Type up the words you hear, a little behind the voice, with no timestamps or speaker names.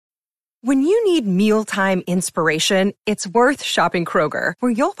When you need mealtime inspiration, it's worth shopping Kroger,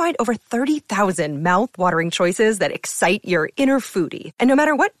 where you'll find over 30,000 mouth-watering choices that excite your inner foodie. And no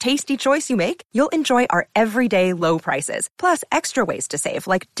matter what tasty choice you make, you'll enjoy our everyday low prices, plus extra ways to save,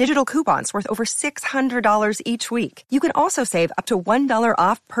 like digital coupons worth over $600 each week. You can also save up to $1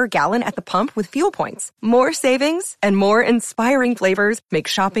 off per gallon at the pump with fuel points. More savings and more inspiring flavors make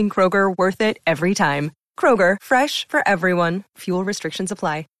shopping Kroger worth it every time. Kroger, fresh for everyone. Fuel restrictions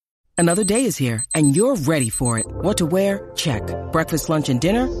apply. Another day is here, and you're ready for it. What to wear? Check. Breakfast, lunch, and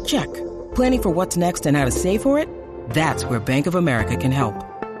dinner? Check. Planning for what's next and how to save for it? That's where Bank of America can help.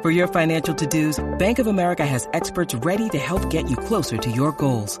 For your financial to-dos, Bank of America has experts ready to help get you closer to your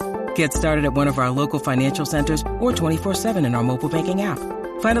goals. Get started at one of our local financial centers or 24/7 in our mobile banking app.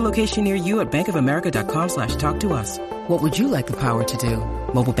 Find a location near you at bankofamerica.com/talktous. What would you like the power to do?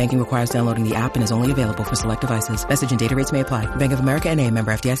 Mobile banking requires downloading the app and is only available for select devices. Message and data rates may apply. Bank of America N.A.,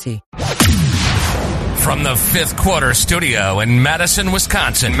 member FDIC. From the Fifth Quarter Studio in Madison,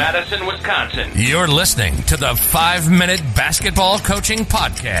 Wisconsin. You're listening to the 5-Minute Basketball Coaching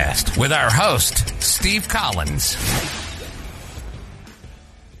Podcast with our host, Steve Collins.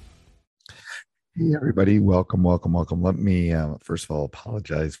 Hey, everybody. Welcome. Let me, first of all,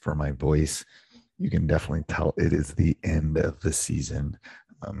 apologize for my voice. You can definitely tell it is the end of the season,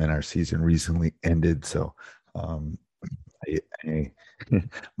 and our season recently ended. So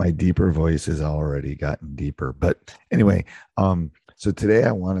my deeper voice has already gotten deeper. But anyway, so today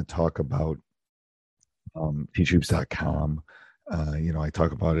I want to talk about teachhoops.com. I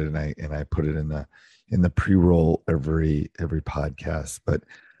talk about it and I put it in the pre-roll every podcast. But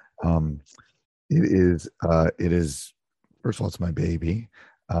it is first of all, it's my baby.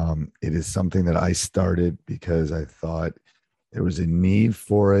 It is something that I started because I thought there was a need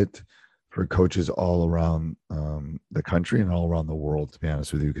for it for coaches all around the country and all around the world, to be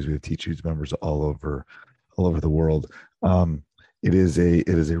honest with you, because we have Teach Hoops members all over the world. It is a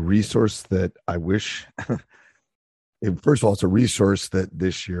resource that I wish first of all, it's a resource that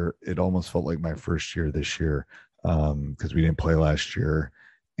this year, it almost felt like my first year this year, because we didn't play last year.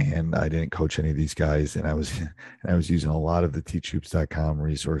 And I didn't coach any of these guys, and I was using a lot of the teachhoops.com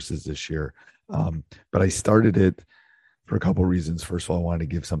resources this year. But I started it for a couple of reasons. First of all, I wanted to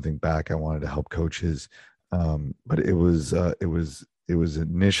give something back. I wanted to help coaches. But it was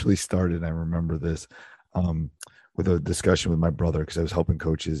initially started. I remember this with a discussion with my brother, because I was helping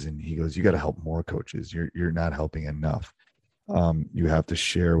coaches, and he goes, "You got to help more coaches. You're not helping enough. You have to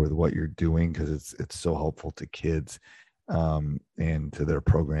share with what you're doing, because it's so helpful to kids." And to their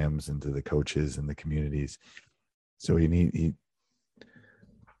programs and to the coaches and the communities. So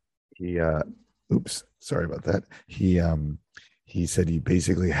oops, sorry about that. He said you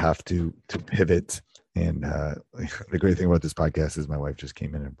basically have to pivot. And the great thing about this podcast is my wife just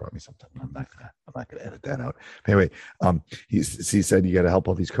came in and brought me something. I'm not gonna edit that out. Anyway, he said you got to help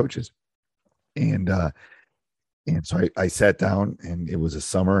all these coaches. And so I sat down, and it was a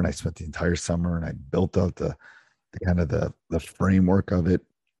summer, and I spent the entire summer, and I built out the kind of the framework of it.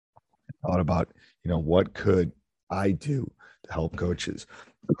 I thought about, what could I do to help coaches?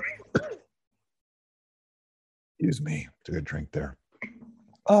 Excuse me, it's a good drink there.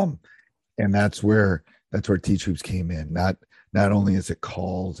 And that's where Teach Hoops came in. Not only is it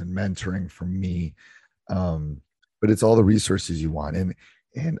calls and mentoring from me, but it's all the resources you want.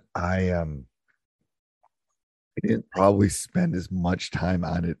 And I didn't probably spend as much time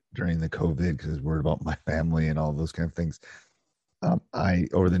on it during the COVID, because I was worried about my family and all those kind of things.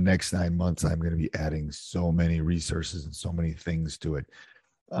 Over the next 9 months, I'm going to be adding so many resources and so many things to it.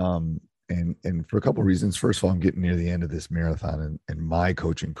 And for a couple of reasons. First of all, I'm getting near the end of this marathon in my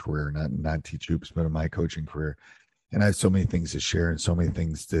coaching career, not Teach Hoops, but in my coaching career. And I have so many things to share, and so many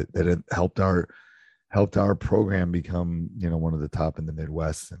things that have helped our program become, one of the top in the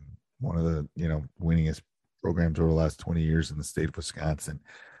Midwest, and one of the, winningest programs over the last 20 years in the state of Wisconsin.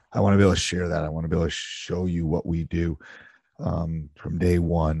 I want to be able to share that. I want to be able to show you what we do from day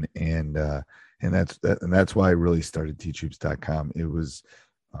one. And that's why I really started teachhoops.com. It was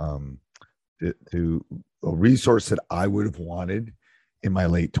to a resource that I would have wanted in my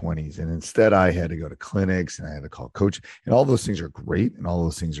late 20s. And instead I had to go to clinics, and I had to call coach, and all those things are great. And all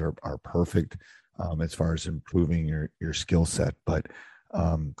those things are perfect as far as improving your skill set. But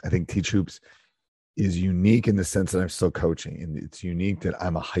I think Teach Hoops is unique in the sense that I'm still coaching, and it's unique that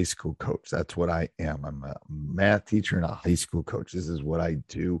I'm a high school coach. That's what I am. I'm a math teacher and a high school coach. This is what I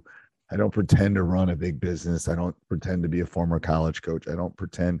do. I don't pretend to run a big business. I don't pretend to be a former college coach. I don't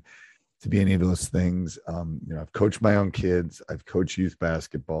pretend to be any of those things. I've coached my own kids. I've coached youth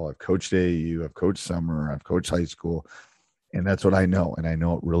basketball. I've coached AAU. I've coached summer. I've coached high school. And that's what I know. And I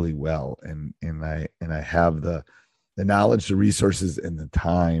know it really well. And I have the knowledge, the resources, and the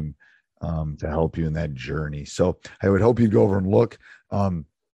time to help you in that journey. So I would hope you'd go over and look.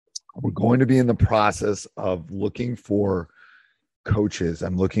 We're going to be in the process of looking for coaches.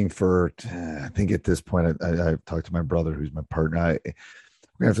 I'm looking for, I think at this point, I've talked to my brother, who's my partner. We're going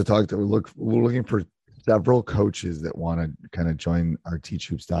to have to talk to, we're looking for several coaches that want to kind of join our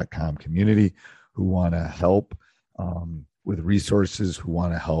teachhoops.com community, who want to help with resources, who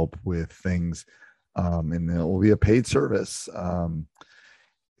want to help with things. And it will be a paid service.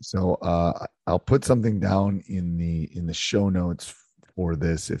 So I'll put something down in the show notes for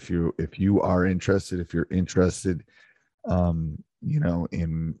this. If you are interested, if you're interested, in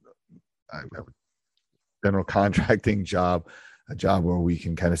a general contracting job, a job where we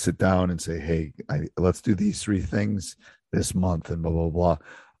can kind of sit down and say, hey, let's do these 3 things this month and blah, blah, blah.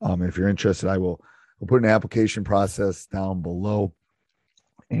 If you're interested, we'll put an application process down below,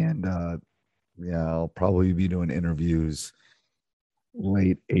 and I'll probably be doing interviews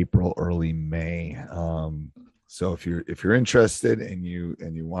late April, early May. So if you're interested and you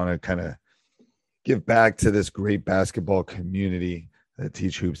want to kind of give back to this great basketball community that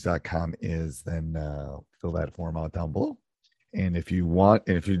teachhoops.com is, then fill that form out down below. And if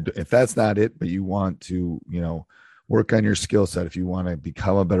that's not it, but you want to, work on your skill set, if you want to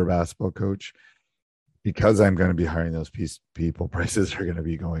become a better basketball coach, because I'm going to be hiring those people, prices are going to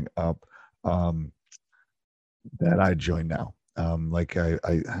be going up, that I join now. Like I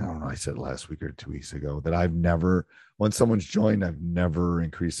don't know, I said last week or 2 weeks ago that I've never, once someone's joined, I've never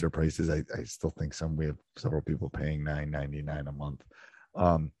increased their prices. I still think we have several people paying $9.99 a month.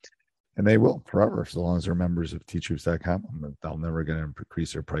 And they will forever, so long as they're members of teachhoops.com. They're never going to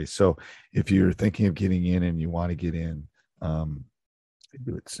increase their price. So if you're thinking of getting in and you want to get in,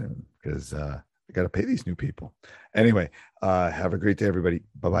 do it soon, because I got to pay these new people. Anyway, have a great day, everybody.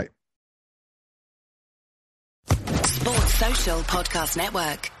 Bye-bye. Sports Social Podcast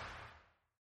Network.